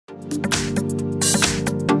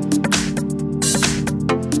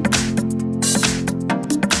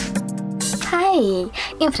Hey!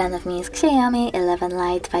 In front of me is XIAOMI 11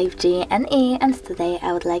 Lite 5G and E, and today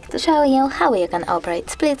I would like to show you how you can operate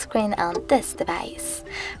split screen on this device.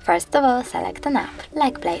 First of all, select an app,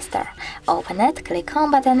 like Play Store. Open it, click Home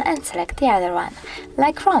button and select the other one,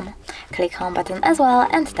 like Chrome. Click Home button as well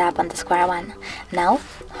and tap on the square one. Now,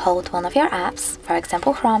 hold one of your apps, for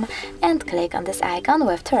example Chrome, and click on this icon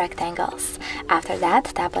with two rectangles. After that,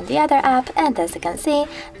 tap on the other app, and as you can see,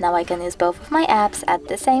 now I can use both of my apps at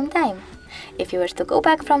the same time. If you wish to go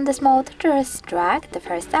back from this mode, just drag the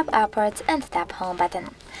first app upwards and tap Home button.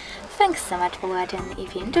 Thanks so much for watching.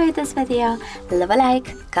 If you enjoyed this video, leave a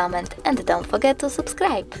like, comment and don't forget to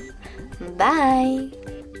subscribe. Bye!